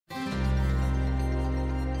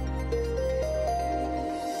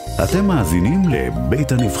אתם מאזינים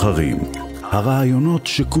לבית הנבחרים, הרעיונות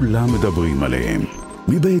שכולם מדברים עליהם,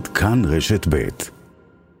 מבית כאן רשת בית.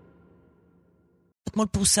 אתמול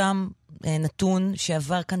פורסם נתון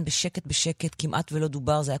שעבר כאן בשקט, כמעט ולא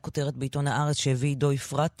דובר, זה היה כותרת בעיתון הארץ שהביא עידו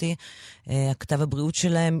אפרתי, הכתב הבריאות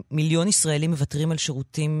שלהם, מיליון ישראלים מוותרים על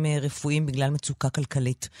שירותים רפואיים בגלל מצוקה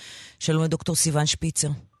כלכלית. שלום לדוקטור סיוון שפיצר.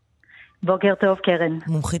 בוקר טוב, קרן.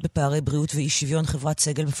 מומחית בפערי בריאות ואי שוויון, חברת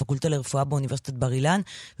סגל בפקולטה לרפואה באוניברסיטת בר אילן,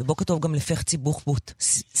 ובוקר טוב גם לפחצי בוחבוט,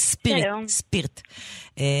 ספירט.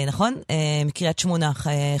 נכון? מקריית שמונה,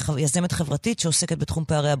 יזמת חברתית שעוסקת בתחום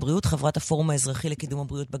פערי הבריאות, חברת הפורום האזרחי לקידום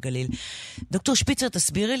הבריאות בגליל. דוקטור שפיצר,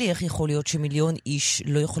 תסבירי לי איך יכול להיות שמיליון איש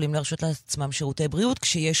לא יכולים להרשות לעצמם שירותי בריאות,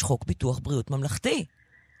 כשיש חוק ביטוח בריאות ממלכתי.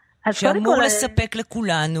 שאמור לספק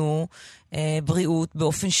לכולנו בריאות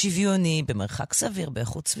באופן שוויוני, במרחק סביר,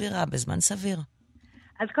 באיכות סבירה, בזמן סביר.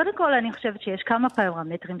 אז קודם כל אני חושבת שיש כמה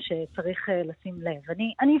פרמטרים שצריך לשים לב.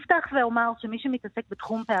 אני אפתח ואומר שמי שמתעסק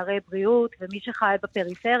בתחום פערי בריאות, ומי שחי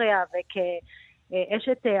בפריפריה,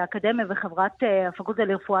 וכאשת אקדמיה וחברת הפקולטה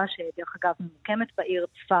לרפואה, שדרך אגב ממוקמת בעיר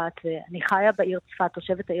צפת, ואני חיה בעיר צפת,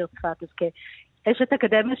 תושבת העיר צפת, אז אשת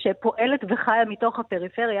אקדמיה שפועלת וחיה מתוך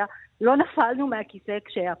הפריפריה, לא נפלנו מהכיסא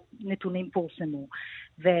כשהנתונים פורסמו.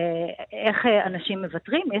 ואיך אנשים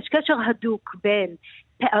מוותרים? יש קשר הדוק בין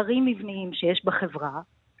פערים מבניים שיש בחברה,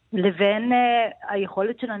 לבין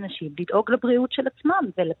היכולת של אנשים לדאוג לבריאות של עצמם,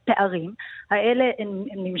 ולפערים האלה הם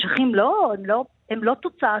נמשכים הם לא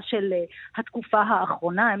תוצאה של התקופה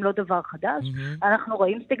האחרונה, הם לא דבר חדש. אנחנו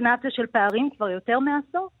רואים סטגנציה של פערים כבר יותר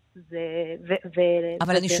מעשור.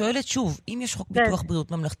 אבל אני שואלת שוב, אם יש חוק ביטוח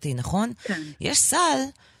בריאות ממלכתי, נכון? יש סל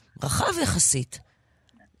רחב יחסית.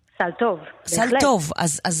 סל טוב. סל טוב,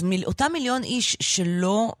 אז אותם מיליון איש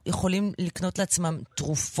שלא יכולים לקנות לעצמם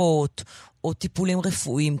תרופות או טיפולים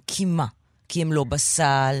רפואיים, כי מה? כי הם לא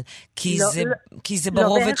בסל, כי זה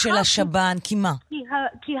ברובד של השב"ן, כי מה?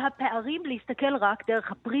 כי הפערים להסתכל רק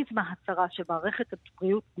דרך הפריזמה הצרה של מערכת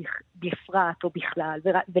הבריאות בפרט או בכלל,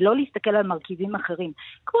 ולא להסתכל על מרכיבים אחרים,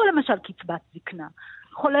 כמו למשל קצבת זקנה.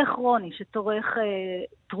 חולה כרוני שצורך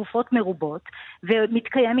תרופות מרובות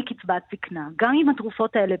ומתקיים מקצבת זקנה, גם עם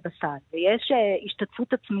התרופות האלה בסל, ויש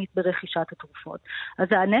השתתפות עצמית ברכישת התרופות. אז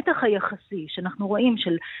הנתח היחסי שאנחנו רואים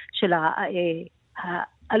של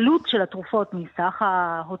העלות של התרופות מסך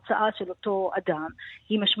ההוצאה של אותו אדם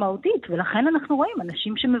היא משמעותית, ולכן אנחנו רואים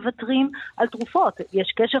אנשים שמוותרים על תרופות.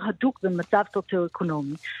 יש קשר הדוק בין מצב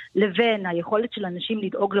סוציו-אקונומי לבין היכולת של אנשים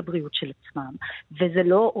לדאוג לבריאות של עצמם, וזה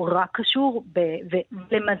לא רק קשור,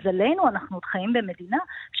 ולמזלנו אנחנו עוד חיים במדינה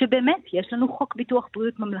שבאמת יש לנו חוק ביטוח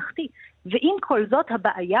בריאות ממלכתי, ועם כל זאת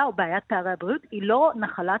הבעיה או בעיית פערי הבריאות היא לא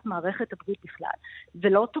נחלת מערכת הבריאות בכלל,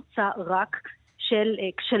 ולא תוצאה רק של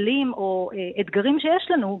כשלים או אתגרים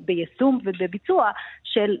שיש לנו ביישום ובביצוע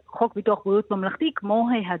של חוק ביטוח בריאות ממלכתי, כמו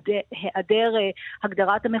היעדר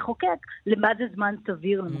הגדרת המחוקק, למה זה זמן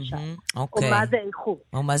סביר למשל, או מה זה איכות.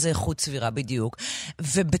 או מה זה איכות סבירה בדיוק.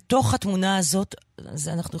 ובתוך התמונה הזאת,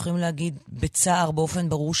 אנחנו יכולים להגיד בצער באופן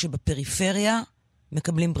ברור שבפריפריה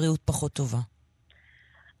מקבלים בריאות פחות טובה.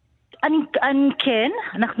 כן,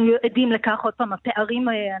 אנחנו עדים לכך, עוד פעם, הפערים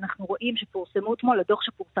אנחנו רואים שפורסמו אתמול, הדוח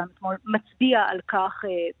שפורסם אתמול מצביע על כך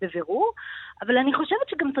בבירור, אבל אני חושבת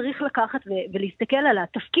שגם צריך לקחת ולהסתכל על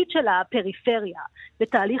התפקיד של הפריפריה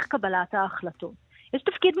בתהליך קבלת ההחלטות. יש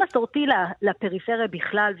תפקיד מסורתי לפריפריה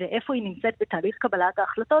בכלל, ואיפה היא נמצאת בתהליך קבלת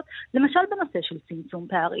ההחלטות, למשל בנושא של צמצום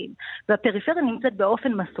פערים. והפריפריה נמצאת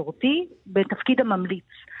באופן מסורתי בתפקיד הממליץ.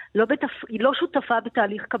 היא לא שותפה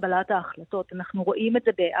בתהליך קבלת ההחלטות. אנחנו רואים את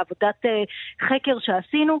זה בעבודת חקר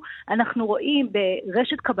שעשינו, אנחנו רואים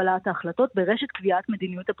ברשת קבלת ההחלטות, ברשת קביעת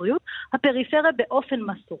מדיניות הבריאות, הפריפריה באופן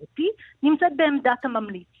מסורתי נמצאת בעמדת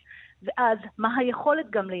הממליץ. ואז מה היכולת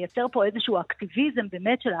גם לייצר פה איזשהו אקטיביזם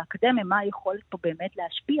באמת של האקדמיה, מה היכולת פה באמת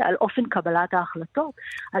להשפיע על אופן קבלת ההחלטות,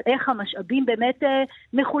 על איך המשאבים באמת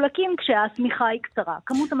מחולקים כשהסמיכה היא קצרה.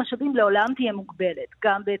 כמות המשאבים לעולם תהיה מוגבלת,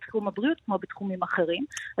 גם בתחום הבריאות כמו בתחומים אחרים.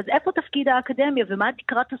 אז איפה תפקיד האקדמיה ומה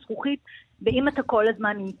תקרת הזכוכית, ואם אתה כל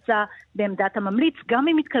הזמן נמצא בעמדת הממליץ, גם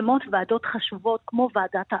אם מתקיימות ועדות חשובות כמו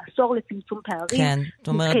ועדת העשור לצמצום פערים. כן, זאת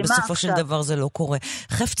אומרת, בסופו של דבר זה לא קורה.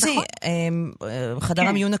 חפצי, חדר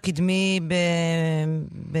המיון הקדמי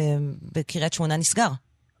בקריית שמונה נסגר.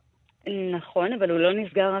 נכון, אבל הוא לא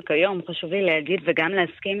נסגר רק היום. חשוב לי להגיד וגם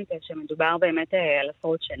להסכים איתה שמדובר באמת על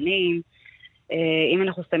עשרות שנים. אם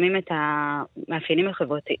אנחנו שמים את המאפיינים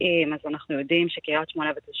החברתיים, אז אנחנו יודעים שקריית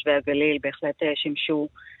שמונה ותושבי הגליל בהחלט שימשו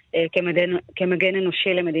כמגן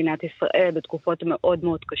אנושי למדינת ישראל בתקופות מאוד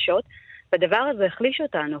מאוד קשות. והדבר הזה החליש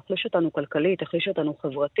אותנו כלכלית, החליש אותנו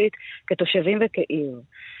חברתית, כתושבים וכעיר.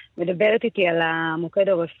 מדברת איתי על המוקד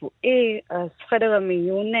הרפואי. אז חדר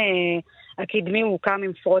המיון הקדמי הוא הוקם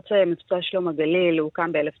עם פרוץ מבצע שלום הגליל, הוא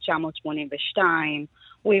הוקם ב-1982,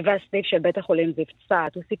 הוא היווה סניף של בית החולים זיו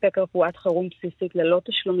צפת, הוא סיפק רפואת חירום בסיסית ללא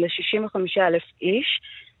תשלום ל-65,000 איש,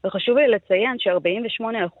 וחשוב לי לציין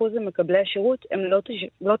ש-48% ממקבלי השירות הם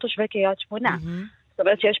לא תושבי קריית שמונה. זאת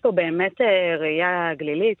אומרת שיש פה באמת ראייה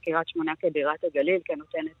גלילית, קריית שמונה כבירת הגליל,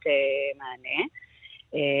 כנותנת מענה.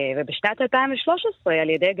 ובשנת 2013 על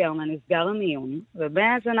ידי גרמן נסגר המיון,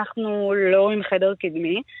 ובאז אנחנו לא עם חדר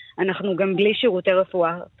קדמי, אנחנו גם בלי שירותי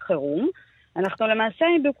רפואת חירום, אנחנו למעשה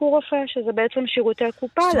עם ביקור רופא, שזה בעצם שירותי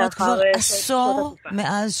קופה. זאת אומרת, כבר עשור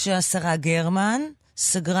מאז שהשרה גרמן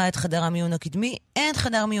סגרה את חדר המיון הקדמי, אין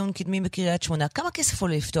חדר מיון קדמי בקריית שמונה. כמה כסף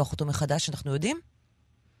עולה לפתוח אותו מחדש, אנחנו יודעים?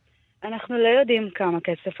 אנחנו לא יודעים כמה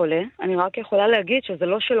כסף עולה. אני רק יכולה להגיד שזה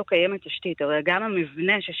לא שלא קיימת תשתית, הרי גם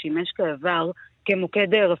המבנה ששימש כעבר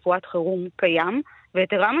כמוקד רפואת חירום קיים,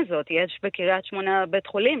 ויתרה מזאת, יש בקריית שמונה בית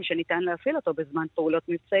חולים שניתן להפעיל אותו בזמן פעולות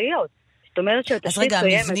מבצעיות. זאת אומרת שהתשתית קיימת. אז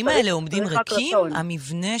רגע, המבנים האלה עומדים ריקים?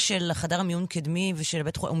 המבנה של חדר המיון קדמי ושל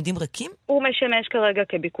בית חולים עומדים ריקים? הוא משמש כרגע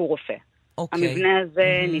כביקור רופא. המבנה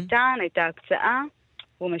הזה ניתן, הייתה הקצאה,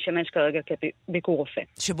 הוא משמש כרגע כביקור רופא.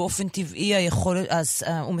 שבאופן טבעי אז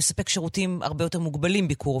הוא מספק שירותים הרבה יותר מוגבלים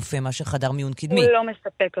ביקור רופא מאשר חדר מיון קדמי. הוא לא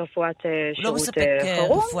מספק רפואת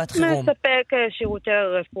חירום. הוא מספק שירותי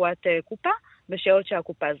רפואת קופה בשעות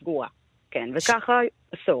שהקופה סגורה. כן, וככה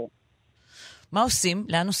עשור. מה עושים?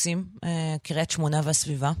 לאן עושים? קריית שמונה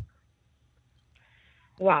והסביבה?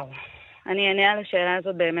 וואו. אני אענה על השאלה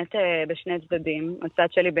הזאת באמת בשני צדדים. הצד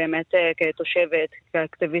שלי באמת כתושבת,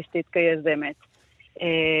 כאקטיביסטית, כיזמת.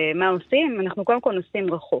 מה עושים? אנחנו קודם כל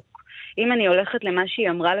נוסעים רחוק. אם אני הולכת למה שהיא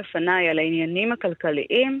אמרה לפניי על העניינים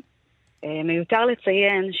הכלכליים, מיותר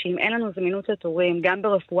לציין שאם אין לנו זמינות לתורים, גם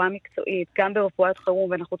ברפואה מקצועית, גם ברפואת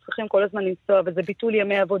חירום, ואנחנו צריכים כל הזמן לנסוע, וזה ביטול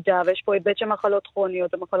ימי עבודה, ויש פה היבט של מחלות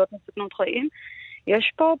כרוניות ומחלות מסכנות חיים,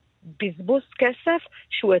 יש פה בזבוז כסף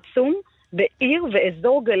שהוא עצום, בעיר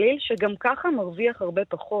ואזור גליל שגם ככה מרוויח הרבה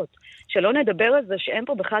פחות. שלא נדבר על זה שאין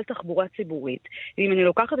פה בכלל תחבורה ציבורית. ואם אני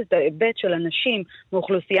לוקחת את ההיבט של אנשים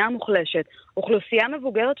מאוכלוסייה מוחלשת, אוכלוסייה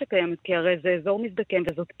מבוגרת שקיימת, כי הרי זה אזור מזדקן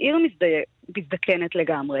וזאת עיר מזדקנת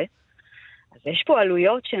לגמרי, אז יש פה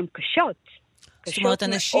עלויות שהן קשות. זאת אומרת,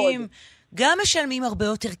 אנשים גם משלמים הרבה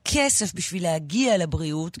יותר כסף בשביל להגיע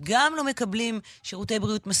לבריאות, גם לא מקבלים שירותי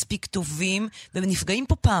בריאות מספיק טובים, ונפגעים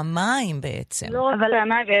פה פעמיים בעצם. לא רק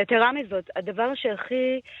פעמיים, ויתרה מזאת, הדבר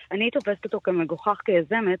שהכי, אני תופסת אותו כמגוחך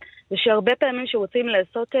כיזמת, זה שהרבה פעמים שרוצים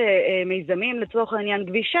לעשות מיזמים לצורך העניין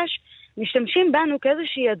כביש 6, משתמשים בנו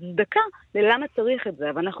כאיזושהי הצדקה ללמה צריך את זה,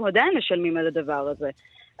 אבל אנחנו עדיין משלמים על הדבר הזה.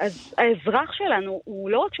 אז האזרח שלנו הוא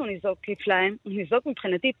לא רק שהוא ניזוק כפליים, הוא ניזוק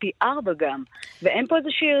מבחינתי פי 4 גם. ואין פה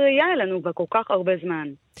איזושהי ראייה אלינו בכל כך הרבה זמן.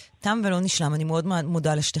 תם ולא נשלם, אני מאוד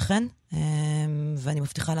מודה לשתיכן, ואני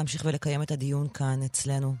מבטיחה להמשיך ולקיים את הדיון כאן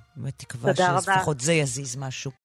אצלנו, בתקווה שלפחות זה יזיז משהו.